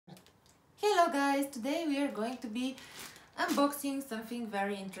Hello guys, today we are going to be unboxing something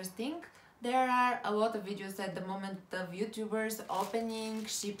very interesting. There are a lot of videos at the moment of YouTubers opening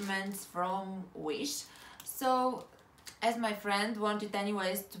shipments from Wish. So as my friend wanted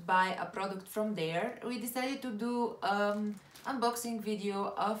anyways to buy a product from there, we decided to do unboxing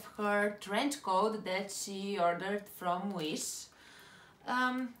video of her trench coat that she ordered from Wish.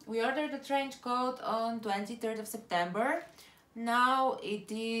 We ordered the trench coat on 23rd of September. Now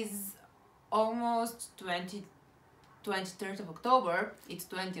it is almost 23rd of October. It's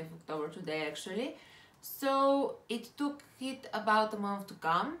 20th of October today actually. So it took it about a month to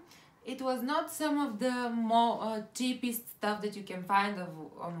come. It was not some of the more cheapest stuff that you can find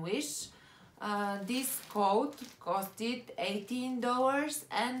on Wish. This coat costed $18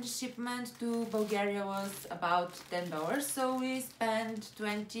 and shipment to Bulgaria was about $10. So we spent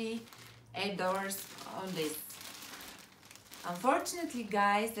 $28 on this. Unfortunately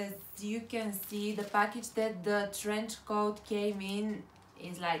guys, as you can see, the package that the trench coat came in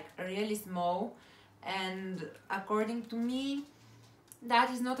is like really small, and according to me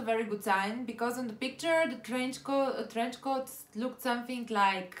that is not a very good sign, because on the picture the trench coat looked something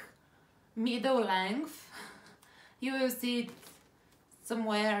like middle length. You will see it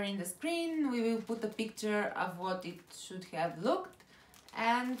somewhere in the screen. We will put a picture of what it should have looked,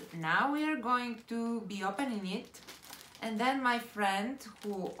 and now we are going to be opening it. And then my friend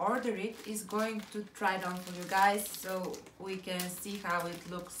who ordered it is going to try it on for you guys so we can see how it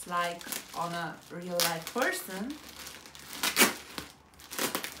looks like on a real life person.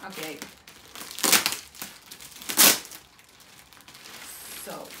 Okay.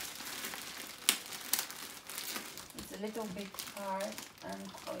 So it's a little bit hard. I'm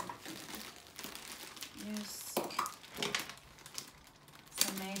going to use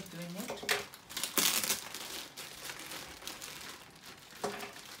some nail doing it.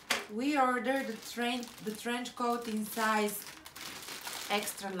 We ordered the trench coat in size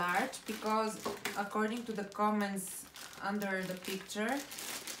extra large because according to the comments under the picture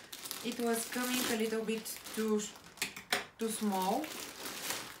it was coming a little bit too small.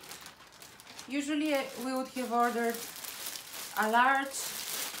 Usually we would have ordered a large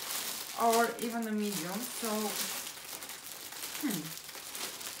or even a medium, so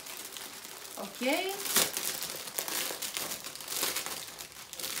okay.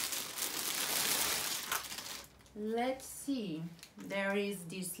 Let's see, there is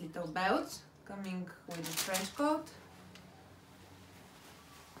this little belt coming with the trench coat,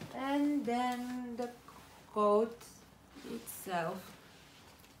 and then the coat itself.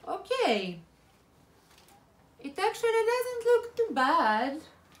 Okay, it actually doesn't look too bad.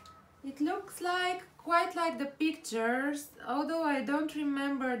 It looks like quite like the pictures, although I don't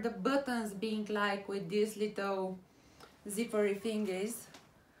remember the buttons being like with these little zippery thingies,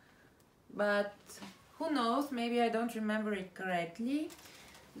 but who knows, maybe I don't remember it correctly.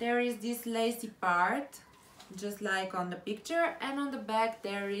 There is this lacy part, just like on the picture, and on the back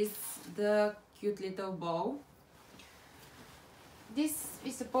there is the cute little bow. This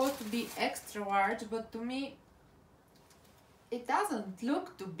is supposed to be extra large, but to me it doesn't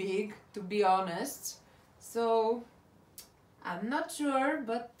look too big, to be honest. So I'm not sure,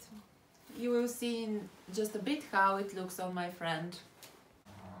 but you will see in just a bit how it looks on my friend.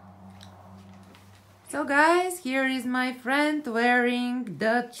 So guys, here is my friend wearing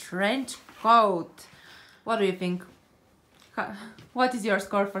the trench coat. What do you think? What is your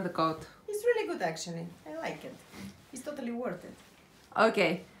score for the coat? It's really good actually. I like it. It's totally worth it.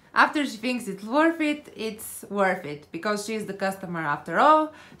 Okay, after she thinks it's worth it because she's the customer after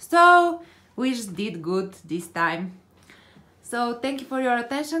all. So Wish did good this time. So thank you for your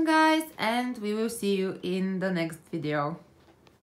attention guys, and we will see you in the next video.